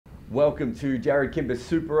Welcome to Jarrod Kimber's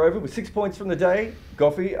Super Over with 6 points from the day.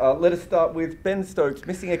 Goughy, let us start with Ben Stokes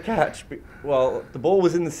missing a catch. Well, the ball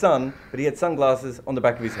was in the sun, but he had sunglasses on the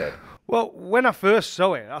back of his head. Well, when I first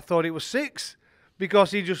saw it, I thought it was 6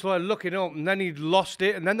 because he just started looking up and then he'd lost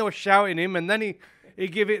it and then they were shouting him and then he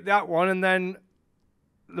gave it that one and then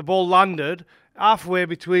the ball landed halfway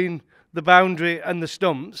between the boundary and the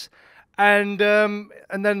stumps and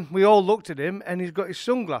then we all looked at him and he's got his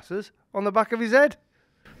sunglasses on the back of his head.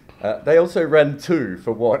 They also ran 2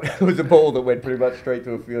 for what it was a ball that went pretty much straight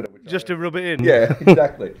to a fielder. Just to rub it in. Yeah,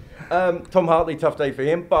 exactly. Tom Hartley, tough day for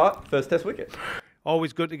him, but first Test wicket.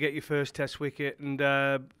 Always good to get your first Test wicket. And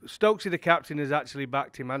Stokesy, the captain, has actually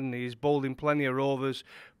backed him, hasn't he? He's bowled him plenty of overs,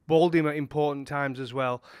 bowled him at important times as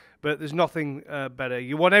well. But there's nothing better.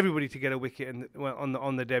 You want everybody to get a wicket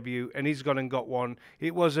on the debut, and he's gone and got one.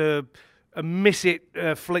 It was a miss it,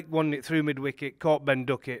 flick one it through mid-wicket, caught Ben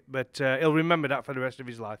Duckett, but he'll remember that for the rest of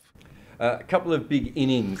his life. A couple of big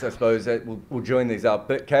innings, I suppose, that will join these up.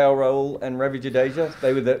 But KL Rahul and Ravi Jadeja,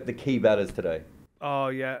 they were the key batters today. Oh,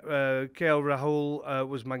 yeah. KL Rahul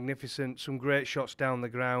was magnificent. Some great shots down the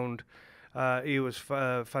ground. He was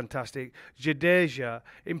fantastic. Jadeja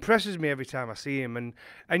impresses me every time I see him.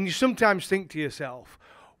 And you sometimes think to yourself,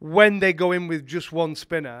 when they go in with just one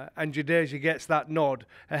spinner and Jadeja gets that nod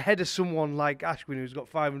ahead of someone like Ashwin who's got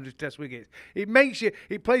 500 Test wickets,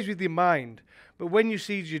 it plays with your mind. But when you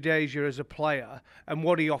see Jadeja as a player and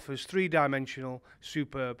what he offers, three-dimensional,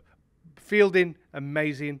 superb, fielding,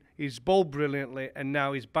 amazing, he's bowled brilliantly, and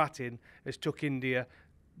now his batting has took India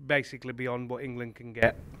basically beyond what England can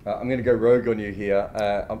get. I'm going to go rogue on you here.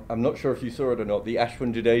 I'm not sure if you saw it or not, the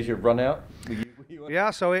Ashwin Jadeja run out. Yeah,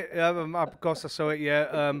 I saw it. Of course I saw it,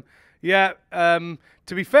 yeah.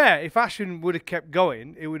 To be fair, if Ashwin would have kept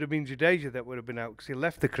going, it would have been Jadeja that would have been out because he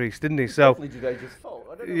left the crease, didn't he? So definitely Jadeja's fault.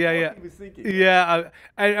 I don't know what he was thinking. Yeah,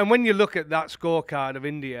 and when you look at that scorecard of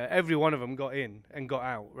India, every one of them got in and got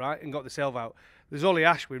out, right, and got themselves out. There's only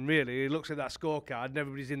Ashwin, really. He looks at that scorecard and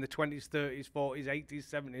everybody's in the 20s, 30s, 40s, 80s,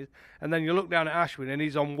 70s. And then you look down at Ashwin and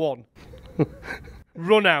he's on 1.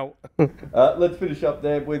 Run out. Let's finish up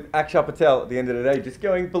there with Akshar Patel at the end of the day, just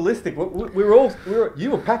going ballistic. You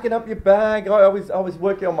were packing up your bag. I was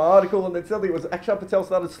working on my article, and then suddenly it was Akshar Patel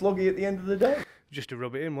started sloggy at the end of the day. Just to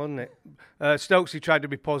rub it in, wasn't it? Stokesy tried to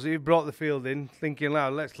be positive, brought the field in, thinking,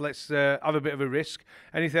 let's have a bit of a risk.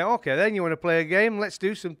 And he thought, okay, then you want to play a game, let's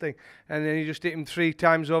do something. And then he just hit him 3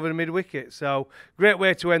 times over the mid-wicket. So, great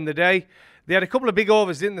way to end the day. They had a couple of big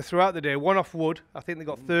overs, didn't they, throughout the day? One off Wood. I think they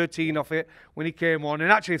got 13 off it when he came on.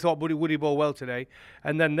 And actually thought Woody bowled well today.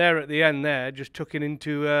 And then there at the end there, just took it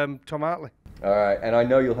into Tom Hartley. All right, and I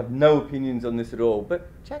know you'll have no opinions on this at all, but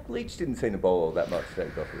Jack Leach didn't seem to bowl all that much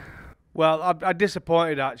today, Goughy. Well, I'm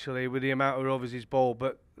disappointed, actually, with the amount of overs he's bowled.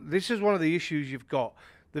 But this is one of the issues you've got.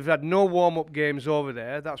 They've had no warm-up games over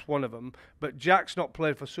there. That's one of them. But Jack's not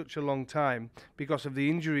played for such a long time because of the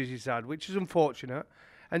injuries he's had, which is unfortunate.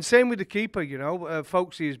 And same with the keeper,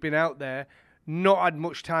 Folksy has been out there, not had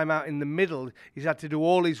much time out in the middle. He's had to do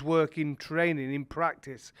all his work in training, in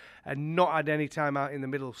practice, and not had any time out in the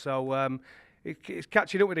middle. So it's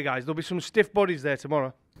catching up with the guys. There'll be some stiff bodies there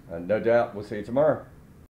tomorrow. No doubt. We'll see you tomorrow.